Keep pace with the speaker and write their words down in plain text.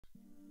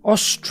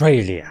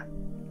Australia,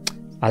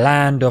 a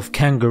land of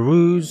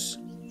kangaroos,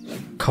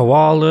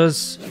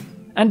 koalas,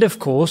 and of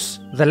course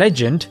the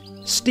legend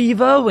Steve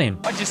Irwin.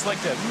 I just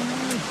like to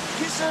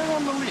kiss her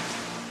on the lips.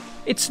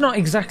 It's not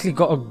exactly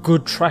got a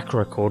good track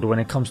record when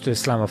it comes to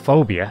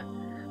Islamophobia,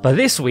 but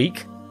this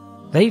week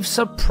they've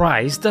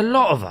surprised a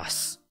lot of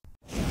us.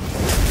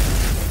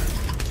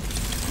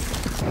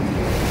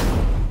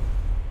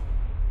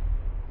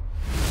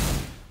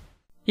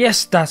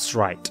 Yes, that's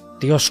right.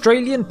 The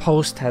Australian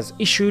Post has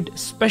issued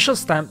special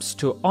stamps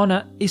to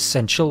honour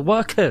essential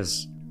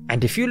workers.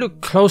 And if you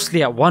look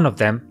closely at one of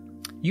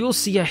them, you'll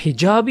see a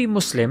hijabi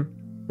Muslim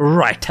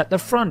right at the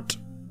front.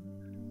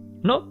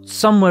 Not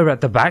somewhere at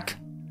the back,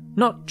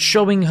 not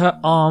showing her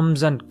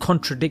arms and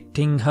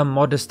contradicting her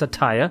modest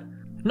attire,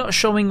 not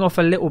showing off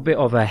a little bit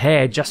of her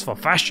hair just for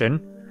fashion,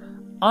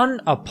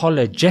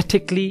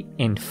 unapologetically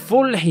in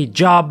full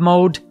hijab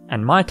mode,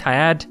 and might I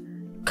add,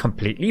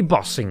 completely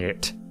bossing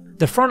it.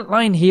 The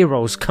Frontline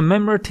Heroes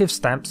commemorative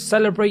stamps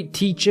celebrate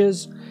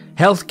teachers,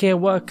 healthcare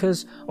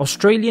workers,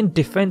 Australian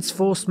Defence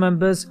Force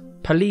members,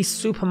 police,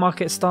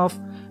 supermarket staff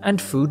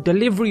and food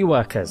delivery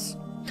workers.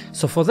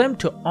 So for them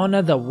to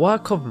honour the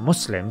work of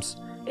Muslims,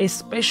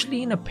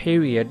 especially in a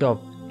period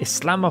of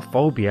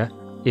Islamophobia,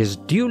 is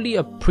duly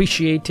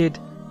appreciated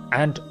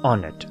and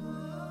honoured.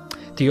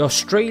 The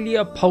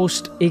Australia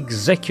Post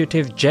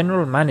Executive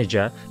General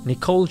Manager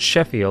Nicole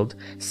Sheffield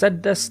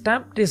said the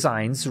stamp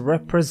designs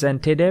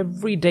represented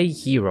everyday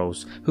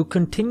heroes who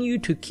continue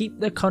to keep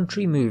the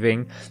country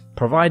moving,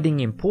 providing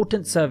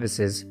important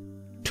services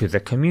to the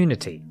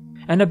community.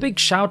 And a big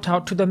shout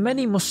out to the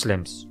many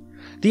Muslims,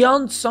 the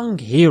unsung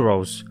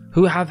heroes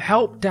who have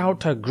helped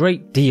out a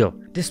great deal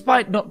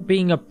despite not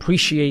being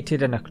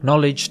appreciated and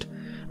acknowledged,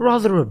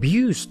 rather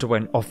abused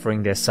when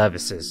offering their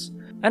services.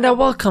 And I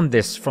welcome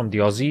this from the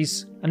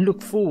Aussies and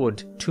look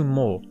forward to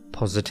more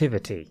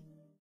positivity.